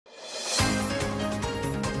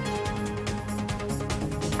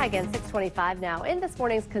Hi again, 6:25 now. In this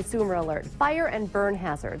morning's consumer alert, fire and burn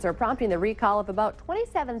hazards are prompting the recall of about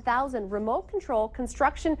 27,000 remote control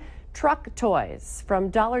construction truck toys from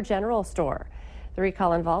Dollar General store. The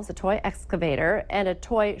recall involves a toy excavator and a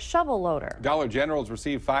toy shovel loader. Dollar General's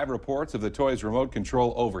received 5 reports of the toys' remote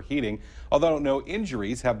control overheating, although no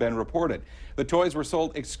injuries have been reported. The toys were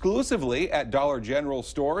sold exclusively at Dollar General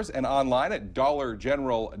stores and online at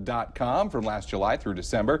dollargeneral.com from last July through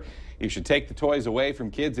December. You should take the toys away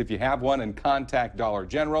from kids if you have one and contact Dollar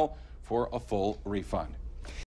General for a full refund.